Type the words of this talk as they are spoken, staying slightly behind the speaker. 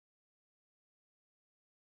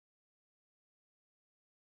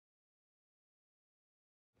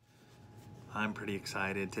I'm pretty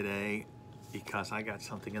excited today because I got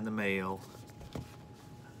something in the mail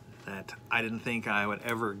that I didn't think I would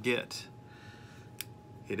ever get.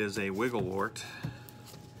 It is a wiggle wart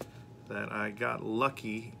that I got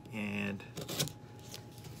lucky and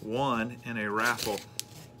won in a raffle.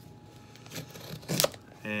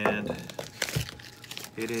 And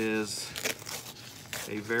it is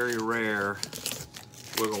a very rare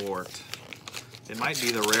wiggle wart. It might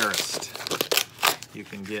be the rarest you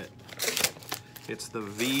can get. It's the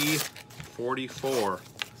V44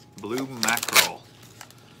 blue mackerel.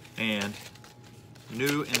 And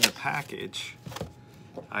new in the package,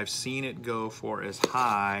 I've seen it go for as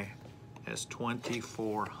high as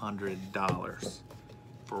 $2,400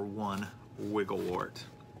 for one wiggle wart.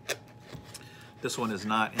 This one is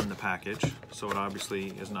not in the package, so it obviously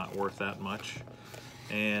is not worth that much.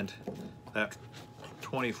 And that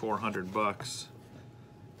 2,400 bucks,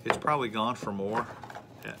 it's probably gone for more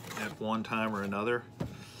at one time or another,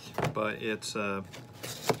 but it's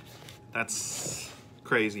that's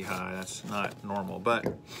crazy high. That's not normal.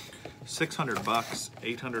 But 600 bucks,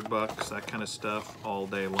 800 bucks, that kind of stuff all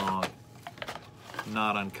day long,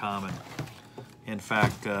 not uncommon. In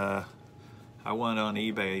fact, I went on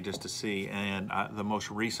eBay just to see, and the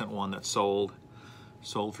most recent one that sold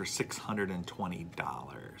for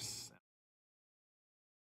 $620.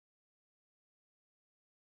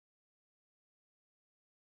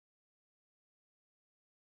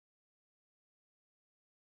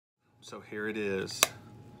 So here it is,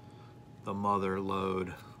 the mother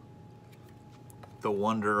lode, the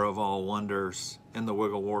wonder of all wonders in the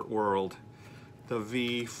wiggle wart world, the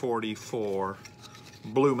V44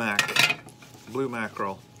 blue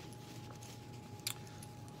mackerel.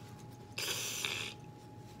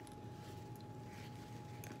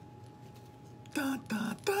 Dun,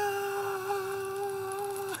 dun,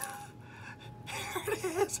 dun. Here it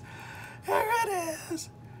is. Here it is.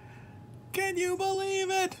 Can you believe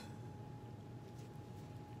it?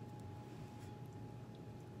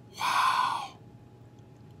 Wow.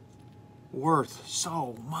 Worth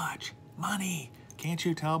so much money. Can't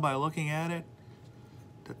you tell by looking at it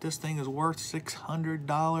that this thing is worth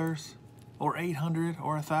 $600 or $800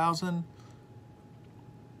 or $1,000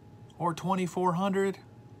 or $2,400?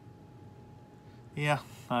 Yeah,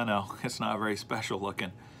 I know, it's not very special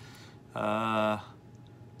looking.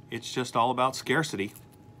 It's just all about scarcity.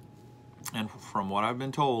 And from what I've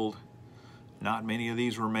been told, not many of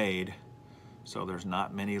these were made, so there's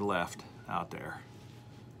not many left out there.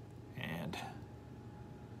 And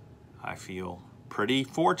I feel pretty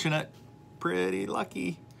fortunate, pretty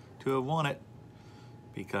lucky to have won it,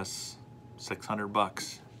 because 600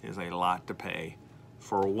 bucks is a lot to pay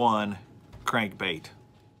for one crankbait.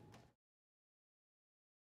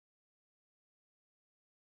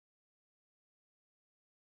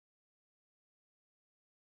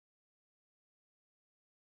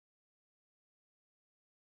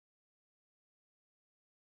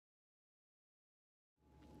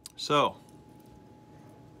 So,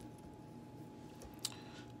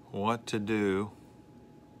 what to do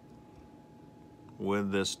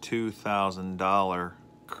with this $2,000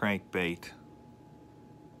 crankbait?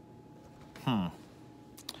 I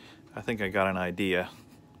think I got an idea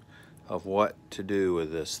of what to do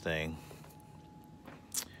with this thing,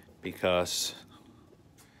 because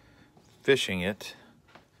fishing it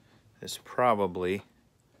is probably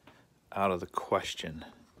out of the question.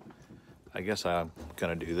 I guess I'm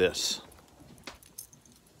gonna do this.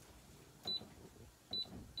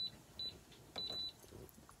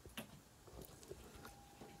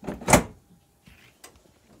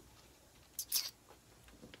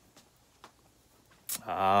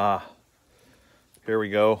 Here we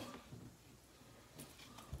go.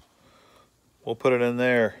 We'll put it in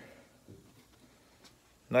there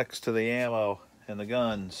next to the ammo and the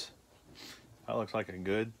guns. That looks like a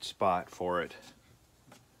good spot for it.